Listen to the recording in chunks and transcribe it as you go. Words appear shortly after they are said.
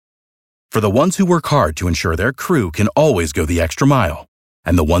For the ones who work hard to ensure their crew can always go the extra mile,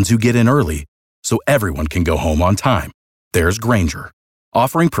 and the ones who get in early so everyone can go home on time, there's Grainger,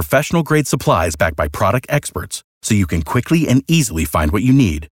 offering professional-grade supplies backed by product experts so you can quickly and easily find what you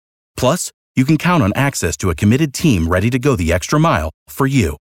need. Plus, you can count on access to a committed team ready to go the extra mile for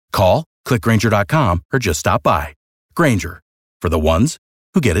you. Call, click Grainger.com, or just stop by. Grainger, for the ones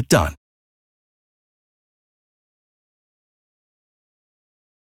who get it done.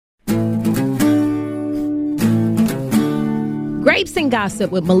 Grapes and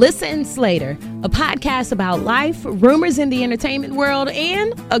Gossip with Melissa and Slater, a podcast about life, rumors in the entertainment world,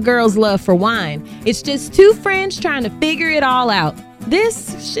 and a girl's love for wine. It's just two friends trying to figure it all out.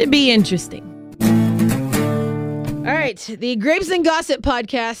 This should be interesting. All right, the Grapes and Gossip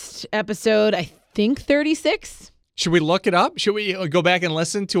podcast episode, I think 36. Should we look it up? Should we go back and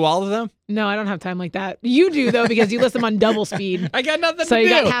listen to all of them? No, I don't have time like that. You do, though, because you listen on double speed. I got nothing to do. So you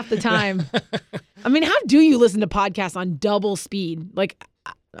got half the time. I mean, how do you listen to podcasts on double speed? Like,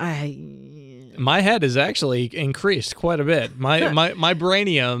 my head has actually increased quite a bit. My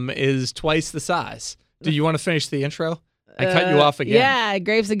brainium is twice the size. Do you want to finish the intro? I cut you off again. Yeah,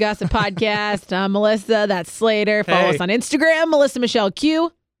 Grapes and Gossip podcast. I'm Melissa. That's Slater. Follow us on Instagram, Melissa Michelle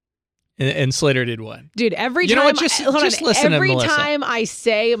Q. And Slater did what? Dude, every time, you know what? Just listen every to Melissa. time I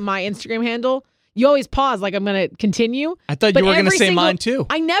say my Instagram handle, you always pause like I'm going to continue. I thought you were going to say mine too.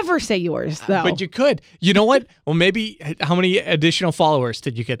 I never say yours, though. But you could. You know what? Well, maybe how many additional followers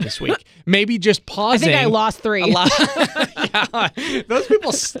did you get this week? Maybe just pausing. I think I lost 3. Yeah, those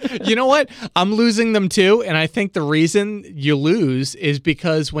people, you know what? I'm losing them too. And I think the reason you lose is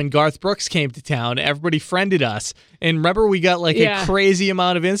because when Garth Brooks came to town, everybody friended us. And remember, we got like a crazy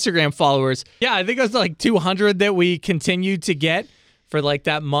amount of Instagram followers. Yeah, I think it was like 200 that we continued to get for like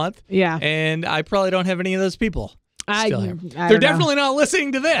that month. Yeah. And I probably don't have any of those people. They're definitely not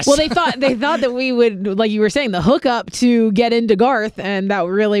listening to this. Well, they thought that we would, like you were saying, the hookup to get into Garth, and that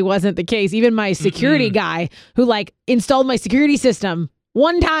really wasn't the case. Even my security guy, who like installed my security system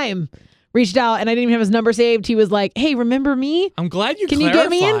one time, reached out, and I didn't even have his number saved. He was like, "Hey, remember me? I'm glad you. Can you get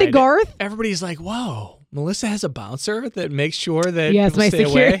me into Garth?" Everybody's like, "Whoa." Melissa has a bouncer that makes sure that yes, people my stay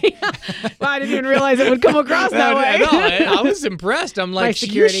security. away. Well, I didn't even realize it would come across that way. No, I was impressed. I'm like,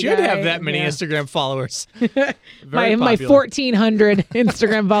 you should have that many Instagram followers. my 1,400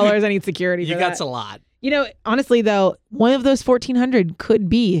 Instagram followers. I need security. You got a lot. You know, honestly though, one of those 1,400 could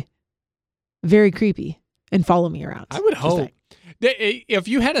be very creepy and follow me around. I would hope. If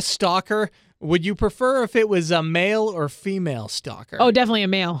you had a stalker, would you prefer if it was a male or female stalker? Oh, definitely a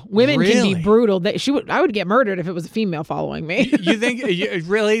male. Women can be brutal. I would get murdered if it was a female following me. You think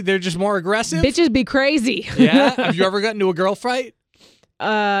really they're just more aggressive? Bitches be crazy. Yeah. Have you ever gotten into a girl fight?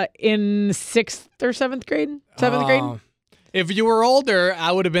 In 6th or 7th grade, 7th grade. If you were older,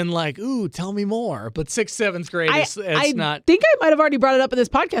 I would have been like, "Ooh, tell me more." But 6th, 7th grade, it's not. I think I might have already brought it up in this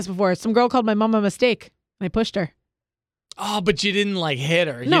podcast before. Some girl called my mom a mistake. I pushed her. Oh, but you didn't like hit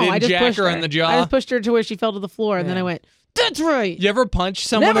her. No, you didn't I just jack pushed her in the jaw. I just pushed her to where she fell to the floor, and then I went, "That's right." You ever punch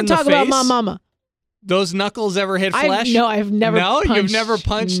someone Never in the face? talk about my mama. Those knuckles ever hit flesh? I've never. No, punched. you've never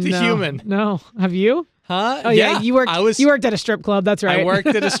punched a human. No, have you? Huh? Oh yeah, you worked. You worked at a strip club. That's right. I worked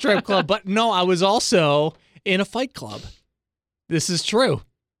at a strip club, but no, I was also in a fight club. This is true.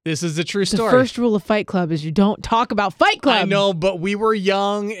 This is a true story. The first rule of Fight Club is you don't talk about Fight Club. I know, but we were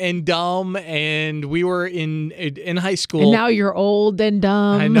young and dumb, and we were in high school. And now you're old and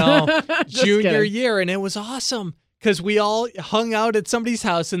dumb. I know. Junior kidding. year, and it was awesome because we all hung out at somebody's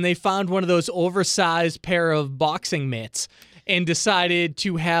house, and they found one of those oversized pair of boxing mitts and decided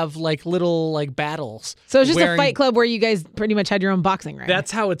to have like little like battles. So it's just a Fight Club where you guys pretty much had your own boxing ring. That's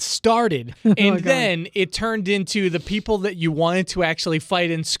how it started. And then it turned into the people that you wanted to actually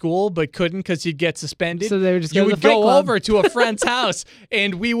fight in school but couldn't because you'd get suspended. So they would just you go to would the Fight go Club. over to a friend's house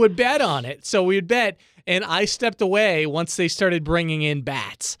and we would bet on it. So we would bet. And I stepped away once they started bringing in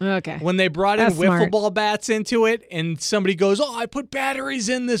bats. Okay. When they brought in That's wiffle smart. ball bats into it, and somebody goes, "Oh, I put batteries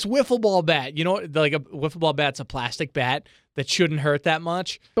in this wiffle ball bat." You know, like a wiffle ball bat's a plastic bat that shouldn't hurt that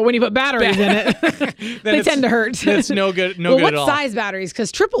much. But when you put batteries in it, they tend to hurt. That's no good. No good what at all. size batteries?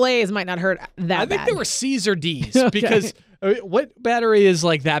 Because AAA's might not hurt that I think bad. they were C's or D's Okay. because what battery is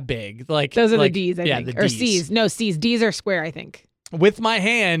like that big? Like Those are like, the D's, I think. the Or Ds. C's. No, C's. D's are square, I think. With my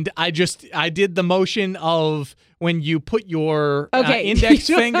hand, I did the motion of when you put your index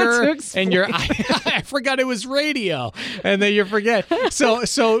You don't have finger to and your I forgot it was radio, and then you forget.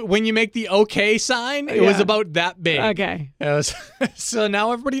 So when you make the OK sign, it was about that big. Okay. So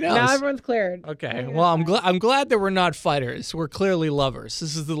now everybody knows. Now everyone's cleared. Okay. Well, I'm glad that we're not fighters. We're clearly lovers.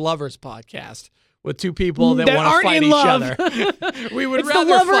 This is the Lovers Podcast. with two people that want to aren't fight in each love. other. We would It's rather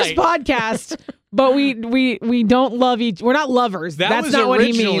the Lovers fight. podcast, but we don't love each. We're not lovers. That's not what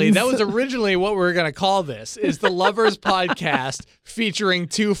he means. That was originally what we were going to call this, is the Lovers podcast featuring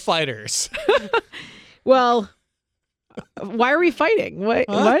two fighters. Well, why are we fighting? What?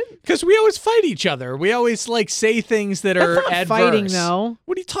 Because we always fight each other. We always say things that are That's not adverse. fighting, though.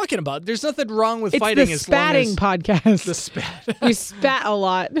 What are you talking about? There's nothing wrong with It's fighting the as long spatting as podcast. the spat. We spat a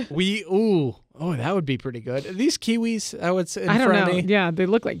lot. That would be pretty good. Are these kiwis? I would say in I don't front know. of me. Yeah, they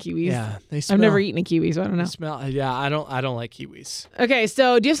look like kiwis. Yeah, they smell. I've never eaten a kiwi, so I don't know. Smell. Yeah, I don't like kiwis. Okay,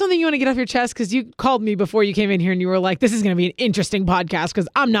 so do you have something you want to get off your chest? Because you called me before you came in here and you were like, this is going to be an interesting podcast because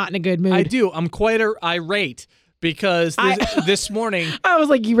I'm not in a good mood. I do. I'm quite irate because this morning. I was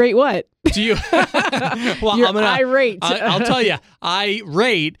like, you rate what? Do you? Well, You're I'm gonna. irate. I'll tell you. I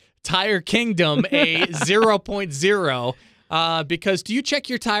rate Tire Kingdom a 0.0. Because do you check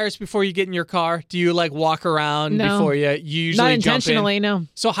your tires before you get in your car? Do you walk around No. before you usually Not jump in? intentionally, no.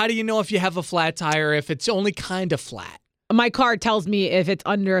 So how do you know if you have a flat tire if it's only kind of flat? My car tells me if it's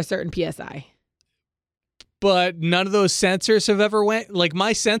under a certain PSI. But none of those sensors have ever went.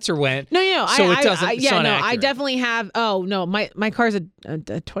 My sensor went. No, So it doesn't. It's not I accurate. definitely have. Oh no, my car's a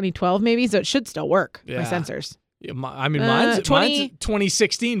 2012 maybe, so it should still work. My Yeah. sensors. Yeah, mine's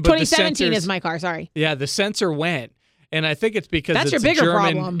 2016, but 2017 the sensors, is my car. Sorry. Yeah, the sensor went, and I think it's because That's it's your bigger a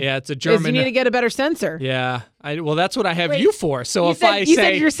German. problem. Yeah, it's a Is German. you need to get a better sensor. Yeah, well, that's what I have Wait, you for. So You if said, I you say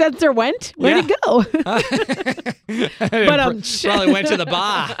said your sensor went? Where'd it go? but probably went to the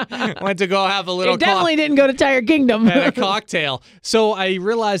bar, went to go have a little. It definitely didn't go to Tire Kingdom. had a cocktail. So I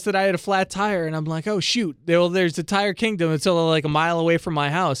realized that I had a flat tire, and I'm like, oh shoot, there's a Tire Kingdom. It's only a mile away from my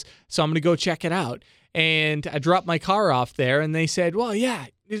house, so I'm gonna go check it out. And I dropped my car off there, and they said, well, yeah,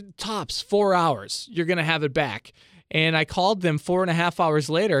 it tops 4 hours. You're gonna have it back. And I called them 4.5 hours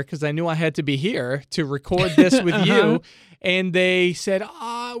later because I knew I had to be here to record this with you. And they said,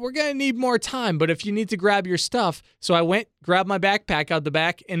 we're going to need more time, but if you need to grab your stuff. So I went, grabbed my backpack out the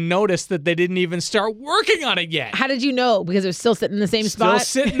back, and noticed that they didn't even start working on it yet. How did you know? Because it was still sitting in the same spot?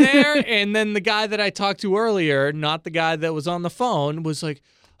 Still sitting there. And then the guy that I talked to earlier, not the guy that was on the phone, was like,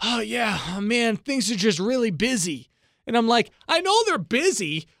 oh, yeah, man, things are just really busy. And I'm like, I know they're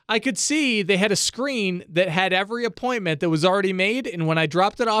busy. I could see they had a screen that had every appointment that was already made. And when I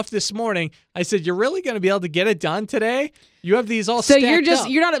dropped it off this morning, I said, you're really going to be able to get it done today? You have these all So stacked up.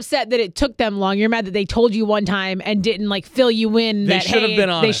 you're not upset that it took them long. You're mad that they told you one time and didn't fill you in. They that, should have hey, been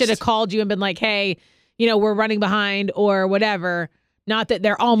They honest. should have called you and been like, hey, we're running behind or whatever. Not that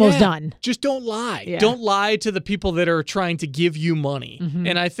they're almost done. Just don't lie. Yeah. Don't lie to the people that are trying to give you money. Mm-hmm.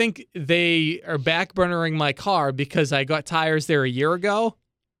 And I think they are backburnering my car because I got tires there a year ago.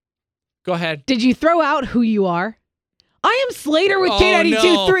 Go ahead. Did you throw out who you are? I am Slater with Oh, K92.3.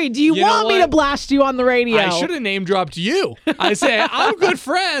 no. Do you You know want me what? to blast you on the radio? I should have name dropped you. I say, I'm good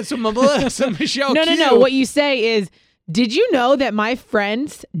friends with Melissa and Michelle No. Q. What you say is, did you know that my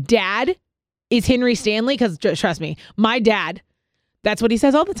friend's dad is Henry Stanley? Because trust me, my dad, that's what he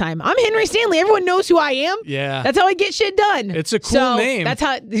says all the time. I'm Henry Stanley. Everyone knows who I am. Yeah. That's how I get shit done. It's a cool name. That's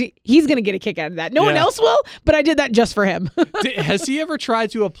how he's going to get a kick out of that. No one Yeah. else will, but I did that just for him. Has he ever tried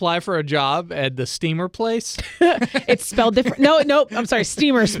to apply for a job at the steamer place? It's spelled different. No. I'm sorry.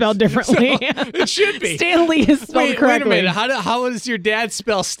 Steamer spelled differently. It should be. Stanley is spelled Wait a correctly. minute. How does your dad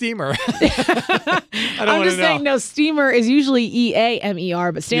spell steamer? I don't I'm want just to know. saying, no, steamer is usually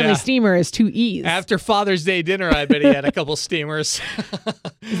EAMER, but Stanley Yeah. Steamer is 2 E's. After Father's Day dinner, I bet he had a couple steamers.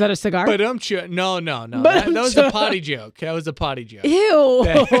 Is that a cigar? But no. That was a potty joke. That was a potty joke. Ew.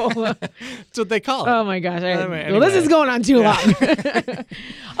 That's what they call it. Oh my gosh. Anyway. Well, this is going on too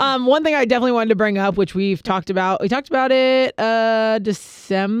long. One thing I definitely wanted to bring up, which we talked about it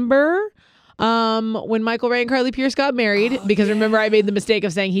December. When Michael Ray and Carly Pierce got married, because remember I made the mistake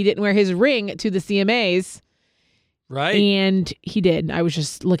of saying he didn't wear his ring to the CMAs. Right. And he did. I was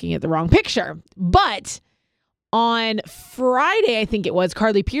just looking at the wrong picture. But on Friday, I think it was,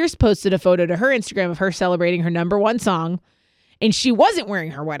 Carly Pierce posted a photo to her Instagram of her celebrating her #1 song, and she wasn't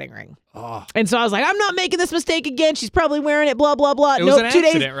wearing her wedding ring. Oh. And so I was like, I'm not making this mistake again. She's probably wearing it, blah, blah, blah. It was an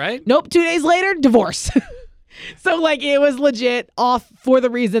accident, right? Nope, 2 days later, divorce. So it was legit off for the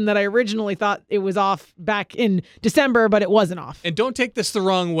reason that I originally thought it was off back in December, but it wasn't off. And don't take this the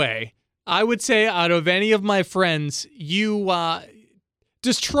wrong way. I would say out of any of my friends,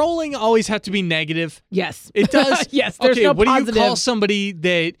 does trolling always have to be negative? Yes. It does? Yes, there's okay, no what positive. do you call somebody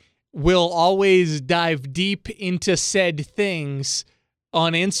that will always dive deep into said things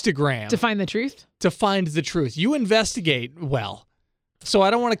on Instagram To find the truth? to find the truth? You investigate well. So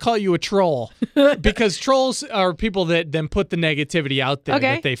I don't want to call you a troll because trolls are people that then put the negativity out there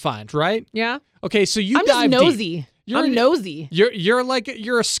that they find, right? Yeah. Okay, so you I'm just dive nosy. deep. I'm nosy.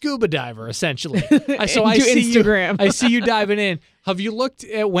 You're a scuba diver essentially. So I Do see Instagram. I see you diving in. Have you looked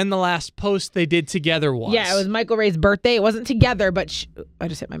at when the last post they did together was? Yeah, it was Michael Ray's birthday. It wasn't together, but I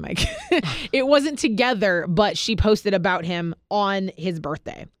just hit my mic. It wasn't together, but she posted about him on his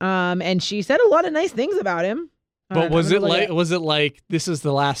birthday. And she said a lot of nice things about him. But was it like this is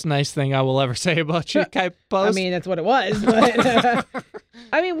the last nice thing I will ever say about you type post? I mean, that's what it was. But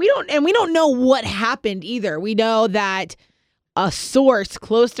I mean, we don't know what happened either. We know that a source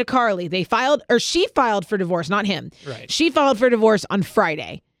close to Carly, she filed for divorce, not him. Right. She filed for divorce on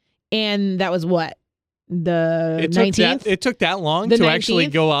Friday. And that was what? The 19th? It took that long The to 19th? actually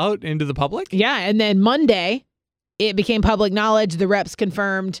go out into the public? Yeah, and then Monday, it became public knowledge. The reps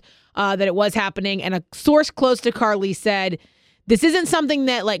confirmed that it was happening, and a source close to Carly said, this isn't something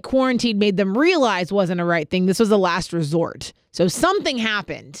that like quarantine made them realize wasn't a right thing. This was a last resort. So something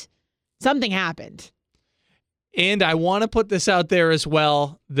happened. Something happened. And I want to put this out there as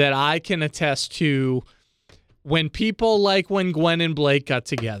well that I can attest to when people like when Gwen and Blake got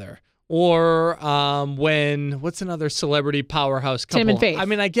together. Or what's another celebrity powerhouse couple? Tim and Faith. I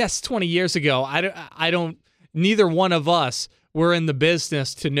mean, I guess 20 years ago, neither one of us were in the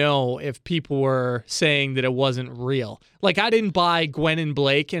business to know if people were saying that it wasn't real. Like, I didn't buy Gwen and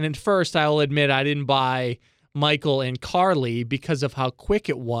Blake, and at first, I will admit, I didn't buy Michael and Carly because of how quick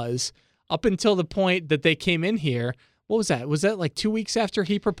it was up until the point that they came in here. What was that? Was that like 2 weeks after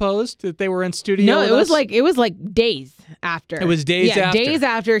he proposed that they were in studio? No, with it was us? like days after. It was days after. Days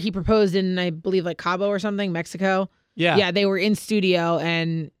after he proposed in, I believe, like Cabo or something, Mexico. Yeah. Yeah, they were in studio,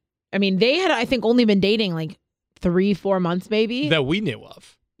 and I mean, they had, I think, only been dating like 3-4 months maybe. That we knew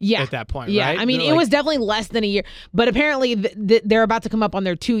of. Yeah. At that point, yeah. right? I mean, it was definitely less than a year. But apparently, they're about to come up on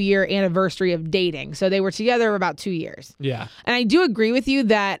their 2-year anniversary of dating. So they were together about 2 years. Yeah. And I do agree with you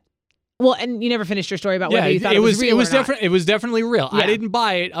that, well, and you never finished your story about whether you thought it was real or not. It was definitely real. Yeah. I didn't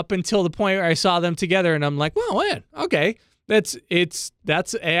buy it up until the point where I saw them together, and I'm like, well, man, okay. That's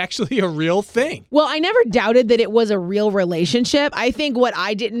actually a real thing. Well, I never doubted that it was a real relationship. I think what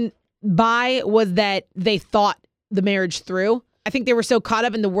I didn't buy was that they thought the marriage through. I think they were so caught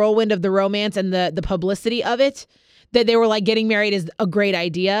up in the whirlwind of the romance and the publicity of it that they were like, getting married is a great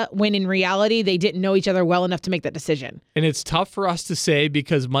idea, when in reality, they didn't know each other well enough to make that decision. And it's tough for us to say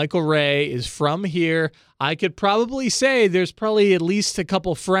because Michael Ray is from here. I could probably say there's probably at least a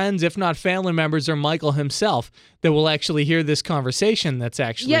couple friends, if not family members, or Michael himself that will actually hear this conversation that's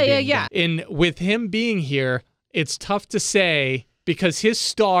actually being done. And with him being here, it's tough to say because his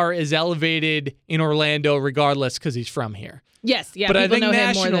star is elevated in Orlando regardless because he's from here. Yes, yeah. But I think know him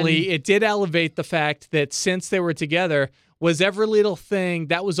more nationally, than... it did elevate the fact that since they were together, was Every Little Thing,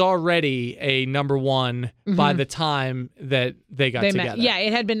 that was already a number one by the time that they got together. Yeah,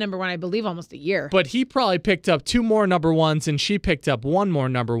 it had been number one, I believe, almost a year. But he probably picked up 2 more number ones, and she picked up 1 more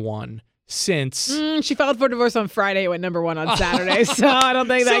number one since... she filed for divorce on Friday. It went number one on Saturday, so I don't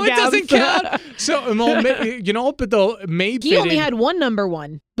think that so counts. It doesn't count. So, well, you know, but though, maybe he only had 1 number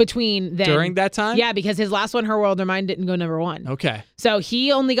one between them. During that time? Yeah, because his last one, Her World or Mine, didn't go number one. Okay. So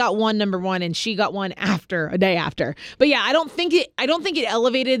he only got 1 number one, and she got 1 a day after. But yeah, I don't think it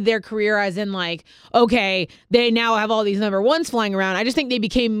elevated their career as in like, okay, they now have all these number ones flying around. I just think they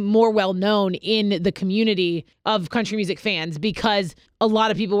became more well known in the community of country music fans because a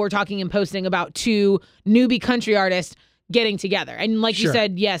lot of people were talking and posting about 2 newbie country artists getting together. And like you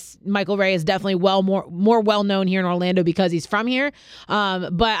said, yes, Michael Ray is definitely more well known here in Orlando because he's from here.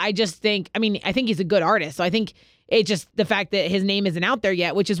 But I just think, I think he's a good artist. So I think it's just the fact that his name isn't out there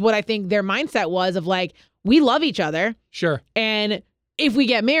yet, which is what I think their mindset was of like, we love each other. Sure. And if we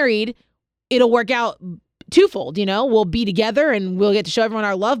get married, it'll work out twofold, you know, we'll be together and we'll get to show everyone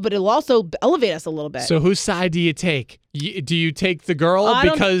our love, but it'll also elevate us a little bit. So whose side do you take? Do you take the girl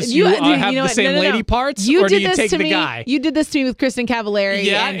because you have the same lady parts, or do you take the guy? You did this to me with Kristen Cavallari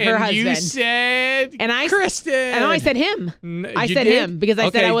and her husband. You said Kristen. And I said him. I said him because I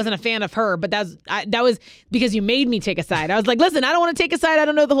said I wasn't a fan of her, but that was because you made me take a side. I was like, listen, I don't want to take a side. I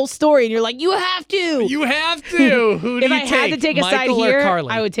don't know the whole story. And you're like, you have to. You have to. Who do you take? If I had to take a side here,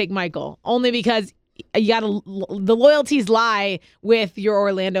 I would take Michael. Only because the loyalties lie with your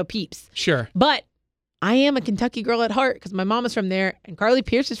Orlando peeps. Sure. But I am a Kentucky girl at heart because my mom is from there, and Carly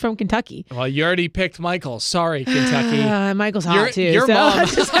Pierce is from Kentucky. Well, you already picked Michael. Sorry, Kentucky. Michael's hot too. Your so mom.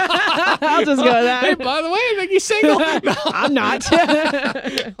 I'll just go with that. Hey, by the way, I think he's single. No. I'm not.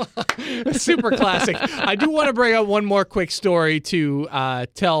 Super classic. I do want to bring up one more quick story to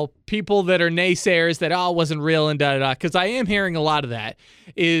tell people that are naysayers that, it wasn't real and da-da-da, because I am hearing a lot of that,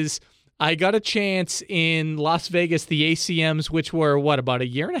 is I got a chance in Las Vegas, the ACMs, which were, about a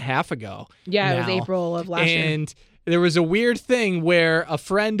year and a half ago? Yeah, it was April of last year. And there was a weird thing where a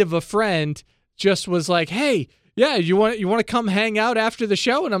friend of a friend just was like, hey, yeah, you want to come hang out after the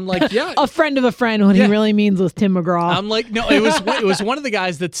show? And I'm like, yeah. A friend of a friend, what he really means was Tim McGraw. I'm like, no, it was one of the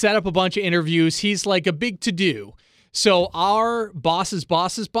guys that set up a bunch of interviews. He's like a big to-do. So our boss's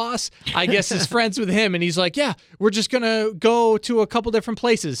boss's boss, I guess, is friends with him. And he's like, yeah, we're just going to go to a couple different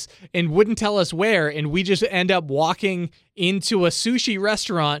places, and wouldn't tell us where. And we just end up walking into a sushi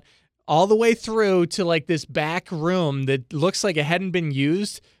restaurant all the way through to like this back room that looks like it hadn't been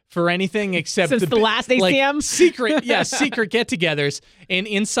used for anything except since the last ACM. Like, secret get-togethers. And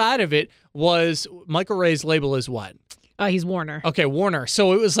inside of it was Michael Ray's label is what? He's Warner. Okay, Warner.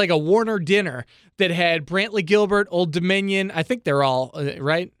 So it was like a Warner dinner that had Brantley Gilbert, Old Dominion. I think they're all,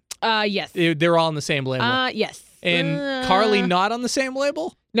 right? Yes. They're all on the same label. Yes. And Carly not on the same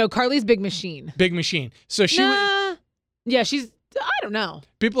label? No, Carly's Big Machine. Big Machine. So she yeah, she's, I don't know.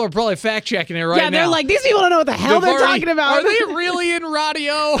 People are probably fact-checking it right now. Yeah, they're like, these people don't know what the hell they're talking about. Are they really in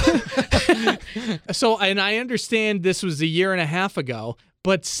radio? So, and I understand this was a year and a half ago,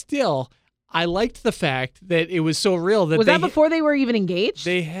 but still, I liked the fact that it was so real that was that before they were even engaged?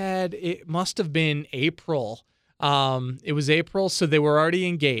 It must have been April. It was April, so they were already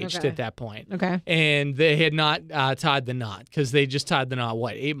engaged at that point. Okay. And they had not tied the knot, because they just tied the knot,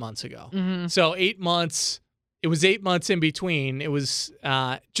 8 months ago? Mm-hmm. So 8 months, it was 8 months in between. It was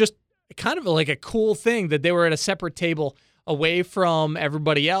just kind of like a cool thing that they were at a separate table away from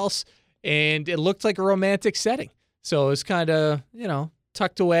everybody else, and it looked like a romantic setting. So it was kind of,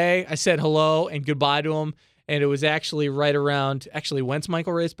 tucked away. I said hello and goodbye to him, and it was actually right around, when's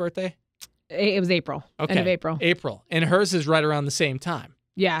Michael Ray's birthday? It was April. Okay. End of April. April. And hers is right around the same time.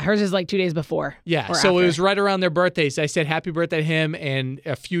 Yeah, hers is like 2 days before. Yeah, so after. It was right around their birthdays. I said happy birthday to him and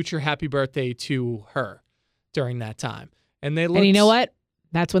a future happy birthday to her during that time. And they looked... And you know what?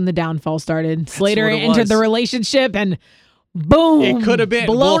 That's when the downfall started. Slater what it entered was. the relationship, and boom, It could have been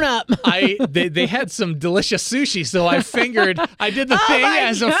blown up. They had some delicious sushi, so I fingered. I did the thing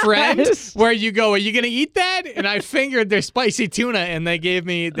as a friend where you go, "Are you going to eat that?" And I fingered their spicy tuna, and they gave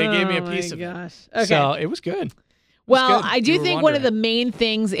me a piece of it. Okay. So it was good. Well, good. I do think one of the main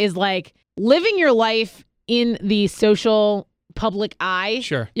things is like living your life in the social public eye.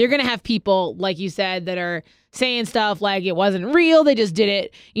 Sure. You're going to have people, like you said, that are saying stuff like it wasn't real. They just did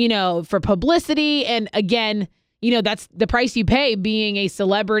it, for publicity. And again, that's the price you pay being a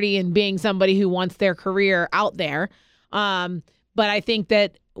celebrity and being somebody who wants their career out there. But I think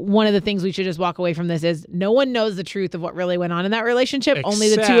that one of the things we should just walk away from this is no one knows the truth of what really went on in that relationship.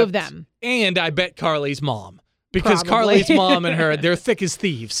 Only the two of them. And I bet Carly's mom. Because Probably. Carly's mom and her, they're thick as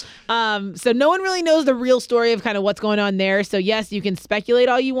thieves. So no one really knows the real story of kind of what's going on there. So yes, you can speculate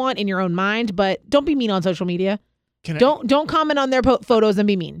all you want in your own mind, but don't be mean on social media. Don't comment on their photos and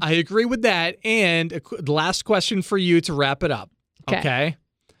be mean. I agree with that. And the last question for you to wrap it up. Okay.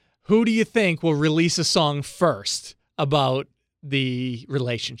 Who do you think will release a song first about the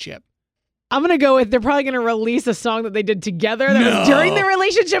relationship? I'm going to go with they're probably going to release a song that they did together that was during their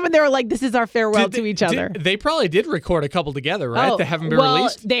relationship, and they were like, this is our farewell to each other. They probably did record a couple together, right? That haven't been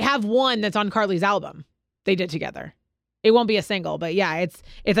released? They have one that's on Carly's album they did together. It won't be a single, but yeah, it's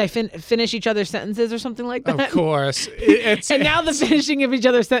I finish each other's sentences or something like that. Of course. And now the finishing of each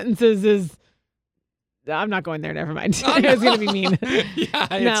other's sentences is... I'm not going there. Never mind. Oh, no. It was going to be mean.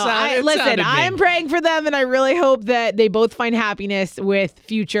 Listen, I am praying for them, and I really hope that they both find happiness with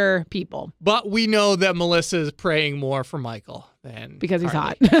future people. But we know that Melissa is praying more for Michael than because he's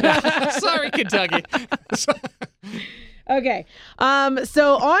Carly. hot. Sorry, Kentucky. Okay.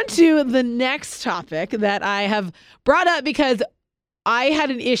 So on to the next topic that I have brought up because I had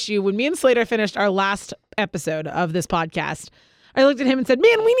an issue when me and Slater finished our last episode of this podcast. I looked at him and said,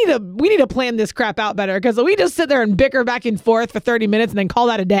 man, we need to plan this crap out better because we just sit there and bicker back and forth for 30 minutes and then call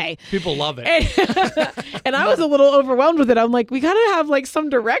that a day. People love it. And I was a little overwhelmed with it. I'm like, we got to have like some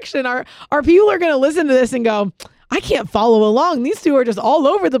direction. Our people are going to listen to this and go, I can't follow along. These two are just all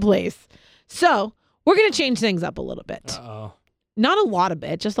over the place. So we're going to change things up a little bit. Uh-oh. Not a lot of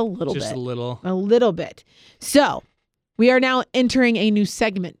it, just a little bit. Just a little. A little bit. So we are now entering a new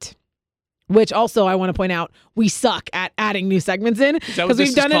segment which also I want to point out, we suck at adding new segments in that what because this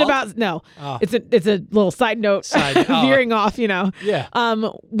we've done is it called? about no. Oh. It's a little side note veering off, Yeah.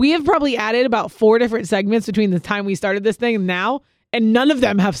 We have probably added about 4 different segments between the time we started this thing and now, and none of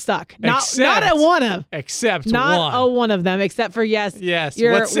them have stuck. Not a one of. Except Not one. a one of them, except for yes.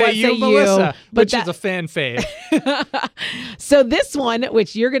 What say you, Melissa? But Which is a fan fave. So this one,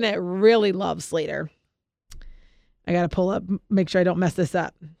 which you're going to really love, Slater. I got to pull up, make sure I don't mess this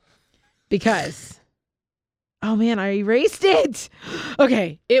up. Because, oh man, I erased it.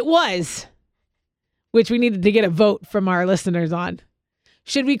 Okay, it was, which we needed to get a vote from our listeners on.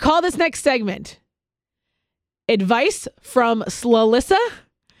 Should we call this next segment Advice from Slalissa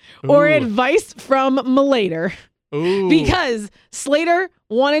or Ooh. Advice from Malater? Ooh. Because Slater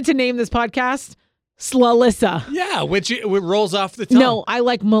wanted to name this podcast Slalissa. Yeah, which it rolls off the tongue. No, I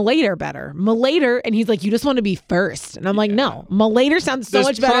like Malater better. Malater, and he's like, you just want to be first. And I'm like, no, Malater sounds so There's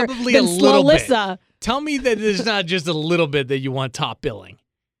much better probably than a little bit. Slalissa. Tell me that there's not just a little bit that you want top billing.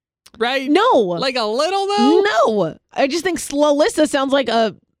 Right? No. Like a little, though? No. I just think Slalissa sounds like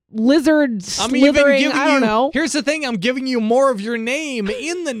a lizard I'm even slithering. giving I don't you, know. Here's the thing. I'm giving you more of your name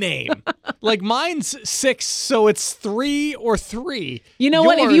in the name. Like mine's 6, so it's 3 or 3. You know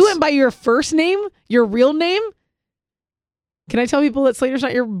what? If you went by your first name, your real name, can I tell people that Slater's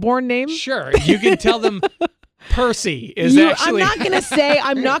not your born name? Sure. You can tell them Percy is actually.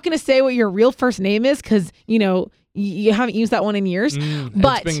 I'm not gonna say what your real first name is because you haven't used that one in years.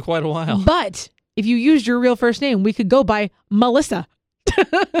 But it's been quite a while. But if you used your real first name, we could go by Melissa.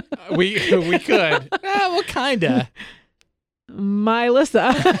 we could. Well, kinda.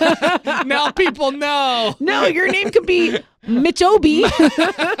 Mylissa. Now people know. No, your name could be Mitch Obie.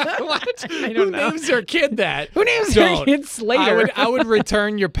 What? I don't Who know. names their kid that? Who names their Don't. kid Slater? I would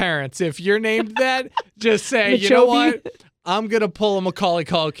return your parents. If you're named that, just say, Mitch you know Obie? what? I'm going to pull a Macaulay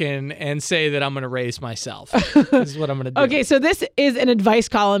Culkin and say that I'm going to raise myself. This is what I'm going to do. Okay, so this is an advice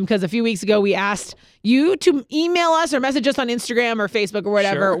column because a few weeks ago we asked you to email us or message us on Instagram or Facebook or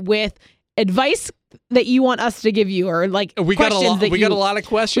whatever Sure. with advice that you want us to give you or like We got questions that we you... got a lot of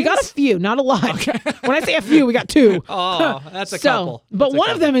questions. We got a few, not a lot. When I say a few, we got 2. Oh, that's a couple. But That's a one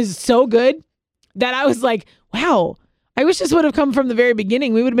of couple. them is so good that I was like, wow, I wish this would have come from the very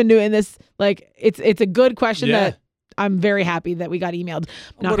beginning. We would have been doing this. Like, it's a good question Yeah. that I'm very happy that we got emailed.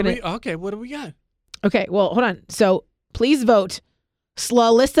 What do we got? Okay, well, hold on. So please vote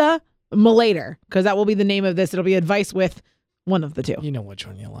Slalissa Malater because that will be the name of this. It'll be advice with one of the 2. You know which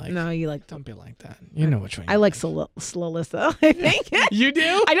one you like. No, you like... Don't be like that. You know which one you I like Slalissa, I think. You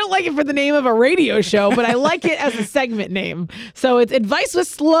do? I don't like it for the name of a radio show, but I like it as a segment name. So it's advice with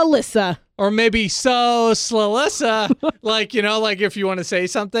Slalissa. Or maybe so Slalissa, like, like if you want to say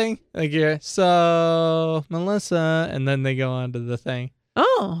something, like you're so Melissa, and then they go on to the thing.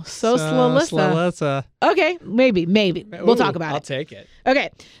 Oh, so Slalissa. Slalissa. Okay, maybe. We'll talk about I'll it. take it.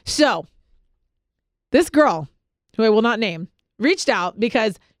 Okay, so this girl, who I will not name, reached out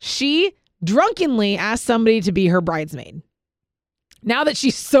because she drunkenly asked somebody to be her bridesmaid. Now that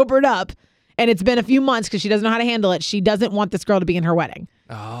she's sobered up, and it's been a few months because she doesn't know how to handle it, she doesn't want this girl to be in her wedding.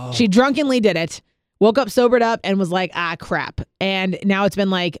 Oh. She drunkenly did it, woke up sobered up, and was like, crap. And now it's been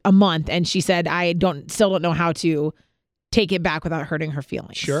like a month, and she said, I still don't know how to take it back without hurting her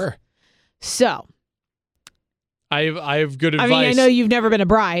feelings. Sure. So I have good advice. I mean, I know you've never been a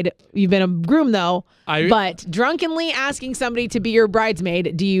bride. You've been a groom, though. But drunkenly asking somebody to be your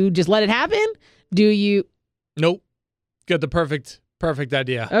bridesmaid, do you just let it happen? Do you? Nope. Got the perfect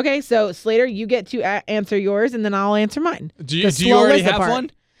idea. Okay, so Slater, you get to answer yours, and then I'll answer mine. Do you already have part.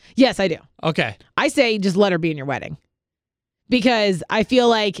 one? Yes, I do. Okay. I say just let her be in your wedding. Because I feel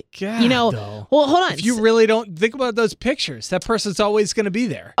like, God, though. well, hold on. If you really don't think about those pictures, that person's always going to be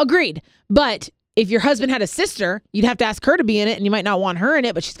there. Agreed. But if your husband had a sister, you'd have to ask her to be in it, and you might not want her in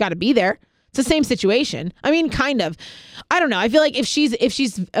it, but she's got to be there. It's the same situation. I mean, kind of. I don't know. I feel like if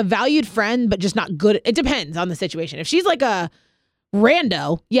she's a valued friend, but just not good, it depends on the situation. If she's like a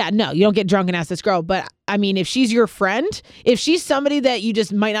rando, yeah, no, you don't get drunk and ask this girl. But I mean, if she's your friend, if she's somebody that you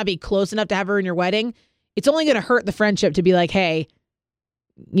just might not be close enough to have her in your wedding, it's only going to hurt the friendship to be like, hey,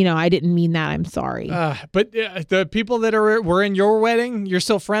 I didn't mean that. I'm sorry. But the people that were in your wedding, you're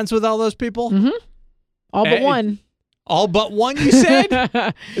still friends with all those people? Mm-hmm. All but one. All but one, you said?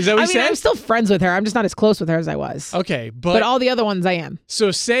 Is that what you said? I'm still friends with her. I'm just not as close with her as I was. Okay, but all the other ones I am.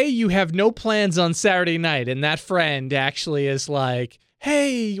 So say you have no plans on Saturday night, and that friend actually is like,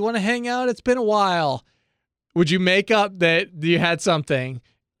 hey, you want to hang out? It's been a while. Would you make up that you had something?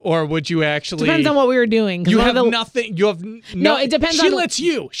 Or would you actually... Depends on what we were doing. You have nothing. You have no. It depends.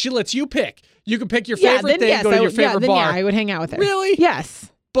 She lets you pick. You can pick your favorite thing. Go to your favorite bar. Yeah, I would hang out with her. Really?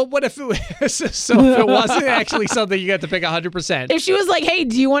 Yes. But what if it was, so if it wasn't actually something you got to pick 100%? If she was like, "Hey,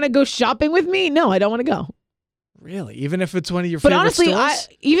 do you want to go shopping with me?" No, I don't want to go. Really? Even if it's one of your But favorite honestly, stores?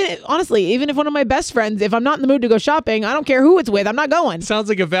 even if one of my best friends, if I'm not in the mood to go shopping, I don't care who it's with. I'm not going. Sounds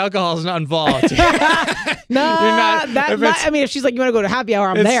like if alcohol is not involved. If she's like, "You want to go to happy hour?"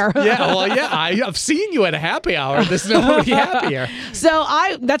 I'm there. I've seen you at a happy hour. There's nobody happier. So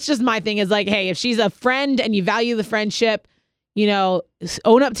that's just my thing is like, hey, if she's a friend and you value the friendship,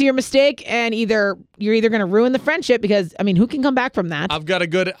 own up to your mistake, and you're either going to ruin the friendship because who can come back from that? I've got a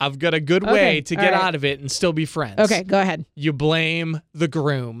good way to get out of it and still be friends. Okay, go ahead. You blame the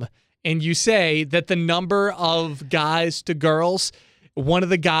groom and you say that the number of guys to girls, one of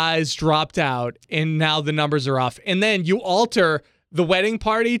the guys dropped out and now the numbers are off. And then you alter the wedding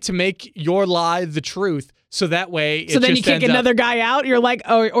party to make your lie the truth. So that way, so then you kick another guy out. You're like,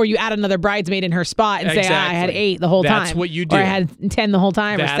 or you add another bridesmaid in her spot and say, I had 8 the whole time. That's what you do. Or I had 10 the whole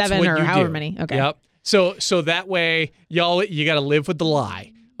time, or 7, or however many. Okay. Yep. So that way, you got to live with the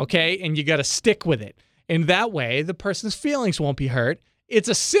lie, okay, and you got to stick with it. And that way, the person's feelings won't be hurt. It's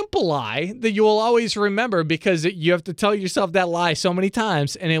a simple lie that you will always remember because you have to tell yourself that lie so many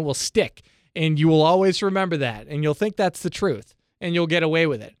times, and it will stick. And you will always remember that, and you'll think that's the truth, and you'll get away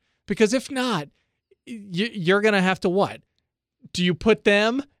with it. Because if not, you're going to have to what? Do you put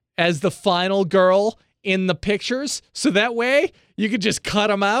them as the final girl in the pictures? So that way you could just cut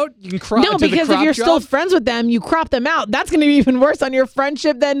them out? You can crop No, because if you're still friends with them, you crop them out. That's going to be even worse on your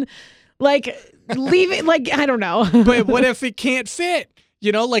friendship than leave it. I don't know. But what if it can't fit?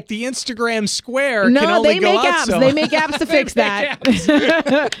 Like the Instagram square can only go out. No, they make apps. They make apps to fix that.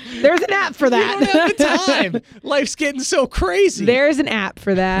 There's an app for that. You don't have the time. Life's getting so crazy. There's an app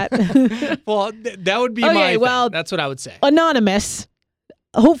for that. Well, that would be my thing. That's what I would say. Anonymous.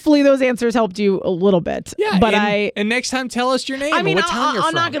 Hopefully those answers helped you a little bit. Yeah, but and next time tell us your name and what town you're from.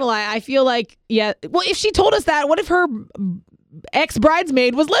 I'm not going to lie. I feel like, well, if she told us that, what if her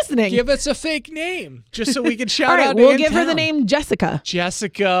ex-bridesmaid was listening? Give us a fake name just so we can shout out. All right, out we'll give her the name Jessica.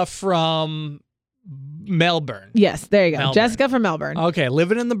 Jessica from Melbourne. Yes, there you go. Melbourne. Jessica from Melbourne. Okay,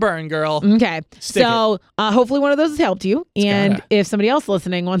 living in the burn, girl. Okay. Hopefully one of those has helped you. And if somebody else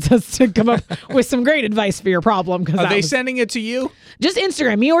listening wants us to come up with some great advice for your problem. Are they sending it to you? Just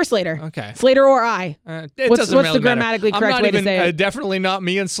Instagram, me or Slater. Okay. Slater or I. What's the grammatically correct way to say it? Definitely not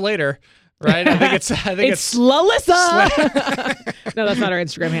me and Slater. Right? I think it's Slalissa. No, that's not our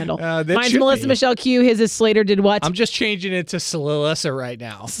Instagram handle. Mine's Melissa Michelle Q. His is Slater did what? I'm just changing it to Slalissa right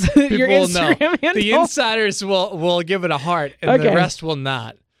now. Your Instagram handle? The insiders will give it a heart, and the rest will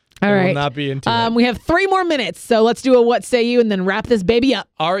not. All right. Will not be into it. We have 3 more minutes, so let's do a what say you and then wrap this baby up.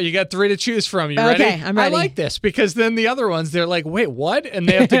 All right, you got 3 to choose from. You ready? Okay, I'm ready. I like this because then the other ones, they're like, wait, what? And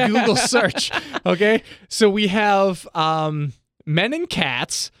they have to Google search. Okay, so we have men and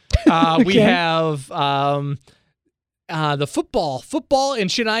cats. We have the football and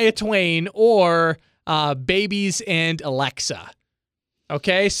Shania Twain, or babies and Alexa.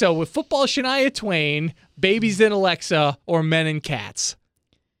 Okay, so with football, Shania Twain, babies and Alexa, or men and cats.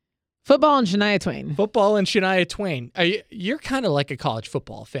 Football and Shania Twain. Football and Shania Twain. You're kind of like a college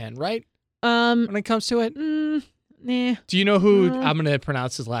football fan, right? When it comes to it? Nah. Do you know who, I'm going to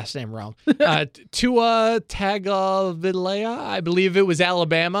pronounce his last name wrong, Tua Tagovailoa? I believe it was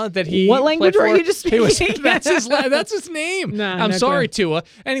Alabama that he What language were you just speaking? That's his name. I'm sorry, Tua.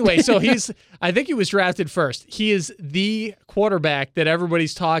 Anyway, so I think he was drafted first. He is the quarterback that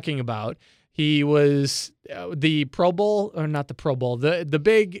everybody's talking about. He was the Pro Bowl, or not the Pro Bowl, the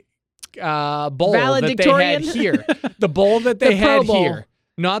big bowl that they had here. The bowl that they had here.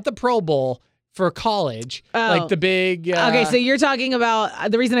 Not the Pro Bowl. For college, like the big... okay, so you're talking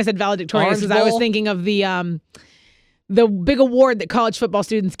about... the reason I said valedictorian is I was thinking of the big award that college football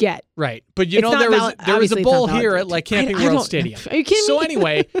students get. Right. But there was a bowl here at Camping World Stadium. Are you kidding me? So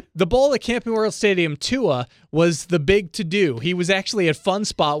anyway, the bowl at Camping World Stadium, Tua, was the big to-do. He was actually at Fun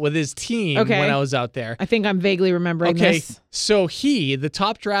Spot with his team when I was out there. I think I'm vaguely remembering this. So the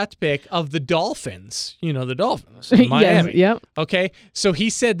top draft pick of the Dolphins, the Dolphins in Miami. Yes, yep. Okay, so he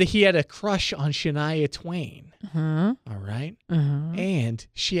said that he had a crush on Shania Twain. Uh-huh. All right? Uh-huh. And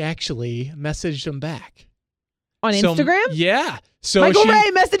she actually messaged him back. On Instagram? Yeah. So Michael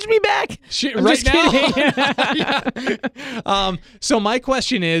Ray messaged me back. Now. So my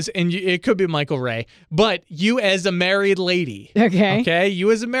question is, and it could be Michael Ray, but you as a married lady. Okay. You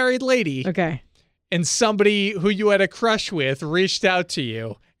as a married lady. Okay. And somebody who you had a crush with reached out to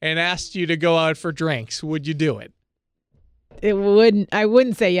you and asked you to go out for drinks. Would you do it? I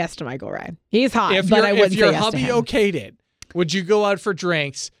wouldn't say yes to Michael Ray. He's hot, but I wouldn't say yes to him. If your hubby okayed it, would you go out for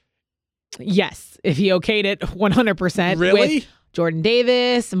drinks? Yes, if he okayed it 100%. Really? Jordan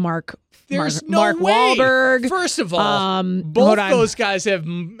Davis, Mark There's Mark no way. Wahlberg. First of all, hold both on. those guys have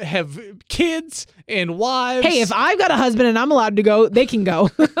kids and wives. Hey, if I've got a husband and I'm allowed to go, they can go.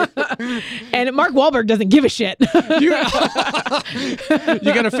 And Mark Wahlberg doesn't give a shit. you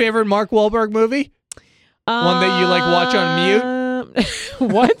got a favorite Mark Wahlberg movie? One that you like watch on mute?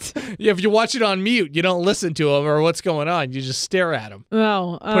 What? Yeah, if you watch it on mute, you don't listen to him or what's going on. You just stare at him.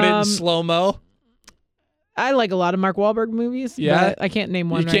 No. Put it in slow-mo. I like a lot of Mark Wahlberg movies. Yeah? But I can't name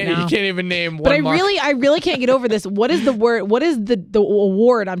one You can't, right now. You can't even name one. But I Mark. really can't get over this. What is the word? What is the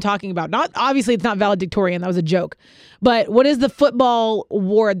award I'm talking about? Not obviously, it's not valedictorian. That was a joke. But what is the football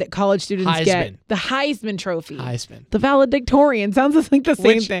award that college students get? The Heisman Trophy. Heisman. The valedictorian sounds just like the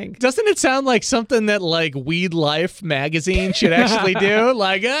same thing. Doesn't it sound like something that like Weed Life magazine should actually do?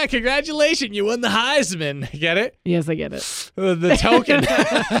 Like, congratulations, you won the Heisman. Get it? Yes, I get it. The token.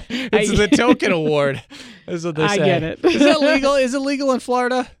 It's the token award. Is what they say. I get it. Is that legal? Is it legal in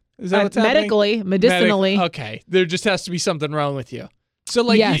Florida? Is that what's happening? Medically, medicinally. Okay. There just has to be something wrong with you. So,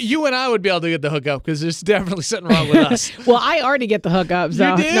 like, Yes. you and I would be able to get the hookup because there's definitely something wrong with us. Well, I already get the hookup.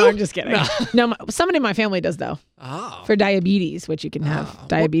 So You do? no, I'm just kidding. No. No, somebody in my family does though. Oh. For diabetes, which you can have.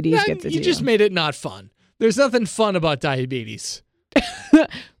 Diabetes Well, gets it. You to just made it not fun. There's nothing fun about diabetes.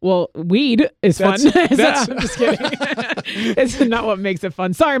 Well, weed is fun. That's- I'm just kidding. It's not what makes it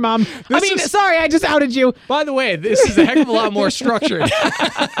fun. Sorry, Mom. This Sorry, I just outed you. By the way, this is a heck of a lot more structured.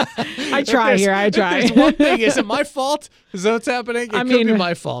 I try here. I try. If there's one thing, is it my fault? Is that what's happening? It could be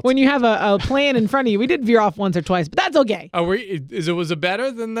my fault. When you have a plan in front of you, we did veer off once or twice, but that's okay. Was it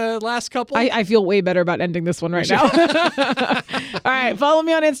better than the last couple? I feel way better about ending this one right now. All right, follow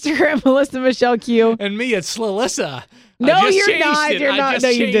me on Instagram, Melissa Michelle Q. And me, it's Slalissa. No, I just you're changed not. it. You're I not. just No,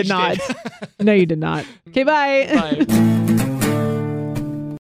 you did changed not. it. No, you did not. Okay, bye. Bye.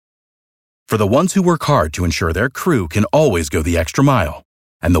 For the ones who work hard to ensure their crew can always go the extra mile,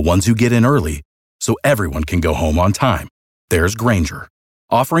 and the ones who get in early so everyone can go home on time, there's Grainger,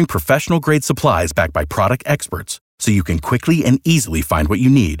 offering professional-grade supplies backed by product experts so you can quickly and easily find what you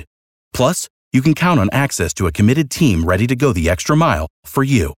need. Plus, you can count on access to a committed team ready to go the extra mile for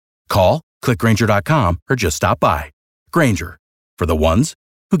you. Call, click Grainger.com, or just stop by. Grainger, for the ones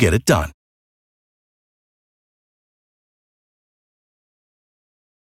who get it done.